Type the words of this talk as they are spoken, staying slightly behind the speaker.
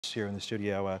Here in the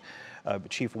studio,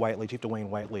 Chief Whitley, Chief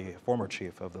Duane Whitley, former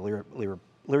chief of the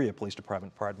Elyria Police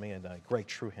Department, pardon me, and Greg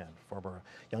Truhan, former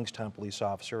Youngstown police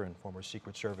officer and former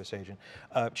Secret Service agent.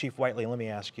 Chief Whitley, let me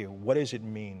ask you, what does it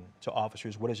mean to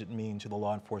officers, what does it mean to the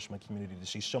law enforcement community to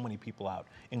see so many people out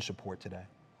in support today?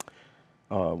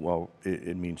 Well,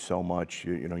 it means so much.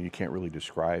 You know, you can't really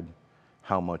describe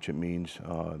how much it means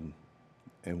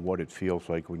and what it feels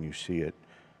like when you see it.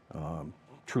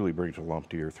 Truly brings a lump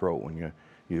to your throat when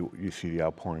you see the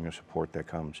outpouring of support that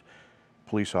comes.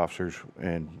 Police officers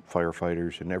and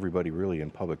firefighters and everybody really in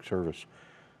public service,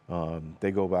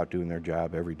 they go about doing their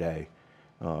job every day,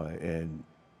 and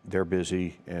they're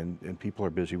busy, and people are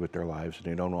busy with their lives, and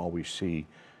they don't always see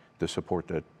the support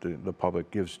that the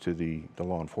public gives to the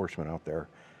law enforcement out there.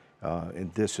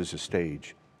 And this is a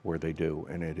stage where they do,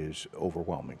 and it is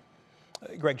overwhelming.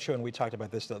 Greg Truhan, we talked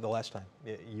about this the last time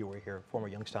you were here, former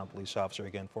Youngstown police officer,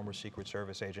 again, former Secret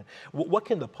Service agent. What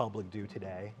can the public do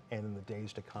today and in the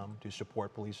days to come to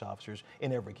support police officers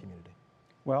in every community?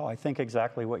 Well, I think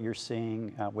exactly what you're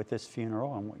seeing with this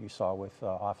funeral and what you saw with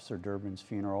Officer Durbin's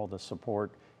funeral, the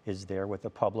support is there with the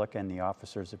public, and the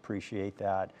officers appreciate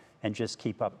that, and just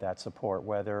keep up that support.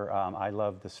 Whether I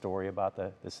love the story about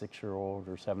the 6-year-old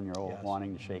or 7-year-old Yes.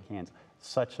 wanting to shake hands.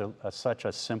 Such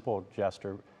a simple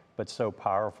gesture, but so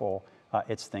powerful.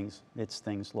 It's things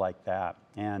like that,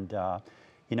 and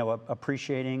you know,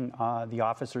 appreciating the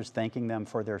officers, thanking them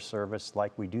for their service,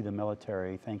 like we do the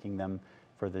military, thanking them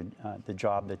for the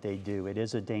job that they do. It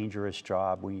is a dangerous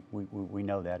job. We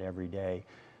know that every day,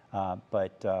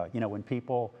 but you know, when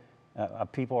people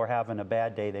are having a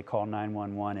bad day, they call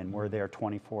 911, and we're there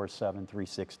 24/7,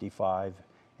 365,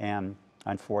 and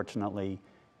unfortunately,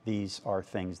 these are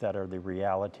things that are the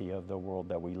reality of the world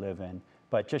that we live in.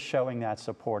 But just showing that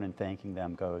support and thanking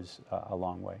them goes a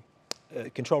long way.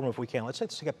 Control room, if we can, let's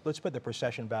put the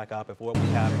procession back up. If what we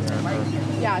have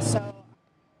here. Yeah. So.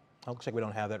 It looks like we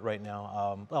don't have that right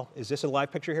now. Well, is this a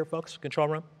live picture here, folks? Control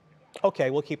room. Okay,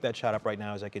 we'll keep that shot up right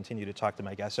now as I continue to talk to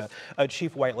my guests.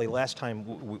 Chief Whitley, last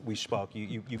time we spoke,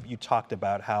 you talked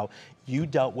about how you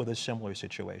dealt with a similar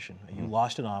situation. You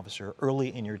lost an officer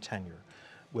early in your tenure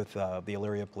with the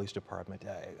Elyria Police Department.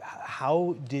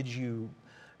 How did you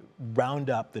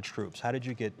round up the troops? How did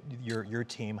you get your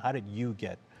team? How did you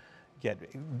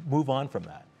move on from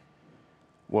that?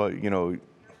 Well, you know,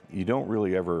 you don't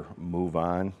really ever move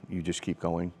on. You just keep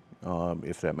going,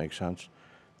 if that makes sense.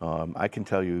 I can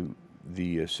tell you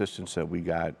the assistance that we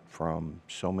got from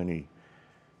so many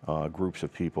groups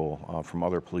of people from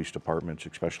other police departments,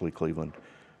 especially Cleveland,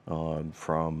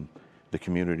 from the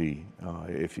community.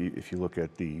 If you look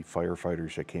at the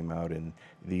firefighters that came out and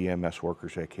the EMS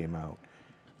workers that came out,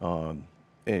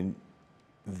 and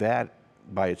that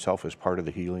by itself is part of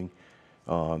the healing.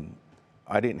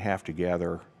 I didn't have to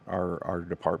gather our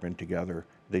department together.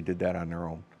 They did that on their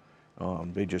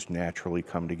own. They just naturally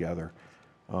come together,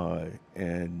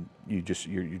 and you're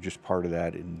just part of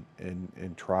that,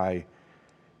 and try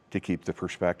to keep the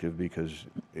perspective, because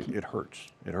it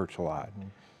hurts. It hurts a lot.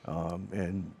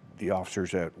 And the officers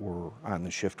that were on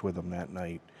the shift with them that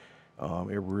night,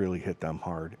 it really hit them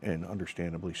hard, and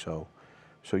understandably so.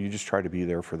 So you just try to be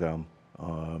there for them.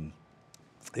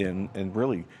 And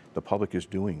really, the public is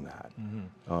doing that.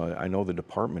 I know the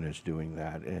department is doing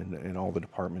that, and all the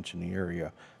departments in the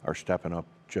area are stepping up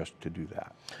just to do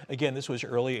that. Again, this was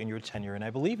early in your tenure, and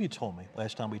I believe you told me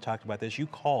last time we talked about this, you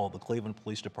called the Cleveland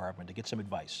Police Department to get some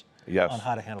advice. Yes. On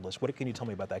how to handle this. What can you tell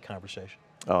me about that conversation?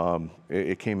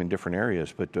 It came in different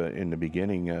areas, but in the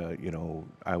beginning, you know,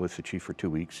 I was the chief for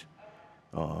 2 weeks,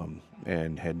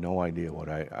 and had no idea what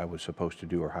I was supposed to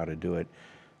do or how to do it.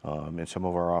 And some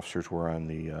of our officers were on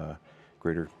the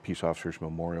Greater Peace Officers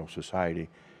Memorial Society,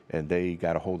 and they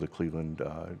got a hold of Cleveland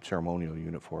ceremonial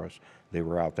unit for us. They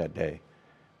were out that day,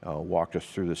 walked us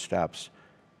through the steps.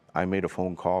 I made a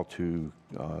phone call to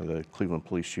the Cleveland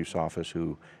Police Chief's office,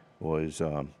 who was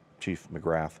Chief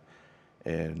McGrath,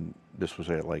 and this was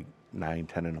at like 9,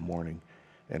 10 in the morning.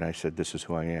 And I said, this is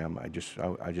who I am. I just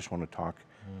want to talk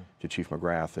to Chief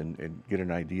McGrath and get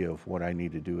an idea of what I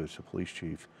need to do as a police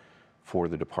chief for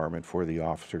the department, for the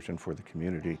officers, and for the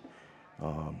community.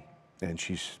 And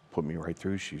she's put me right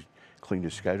through. She cleaned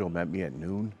his schedule, met me at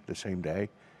noon the same day,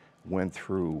 went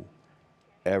through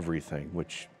everything,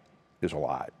 which is a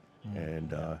lot.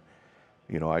 And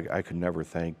you know, I could never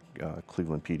thank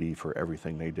Cleveland PD for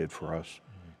everything they did for us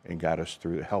and got us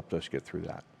through, helped us get through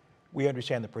that. We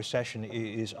understand the procession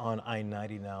is on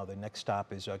I-90 now. The next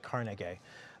stop is Carnegie,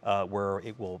 where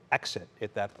it will exit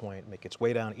at that point, make its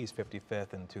way down East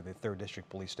 55th into the 3rd District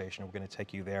Police Station. We're going to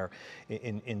take you there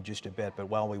in just a bit. But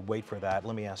while we wait for that,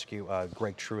 let me ask you,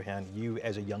 Greg Truhan, you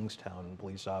as a Youngstown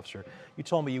police officer, you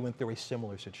told me you went through a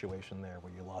similar situation there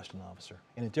where you lost an officer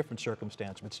in a different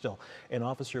circumstance, but still, an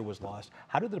officer was lost.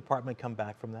 How did the department come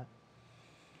back from that?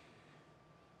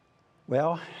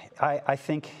 Well, I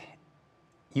think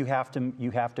you have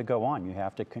to go on. You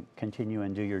have to continue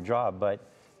and do your job. But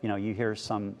you know, you hear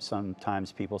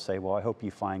sometimes people say, "Well, I hope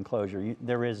you find closure."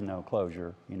 There is no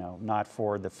closure. You know, not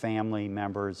for the family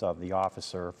members of the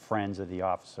officer, friends of the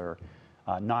officer,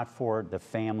 not for the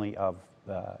family of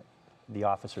the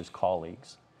officer's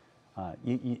colleagues.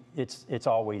 It's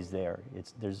always there.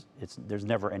 There's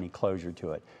never any closure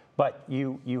to it. But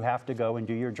you have to go and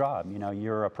do your job. You know,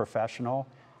 you're a professional.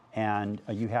 And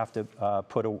you have to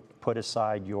put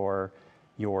aside your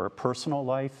personal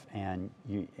life and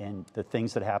the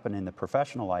things that happen in the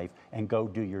professional life and go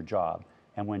do your job.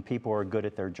 And when people are good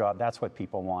at their job, that's what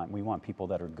people want. We want people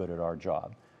that are good at our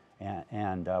job.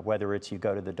 And whether it's you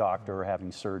go to the doctor or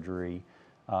having surgery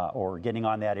or getting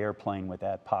on that airplane with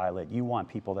that pilot, you want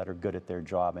people that are good at their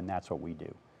job, and that's what we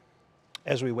do.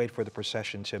 As we wait for the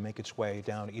procession to make its way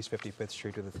down East 55th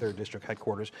Street to the 3rd District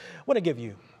headquarters, I want to give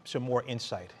you some more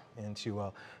insight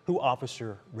into who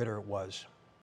Officer Ritter was.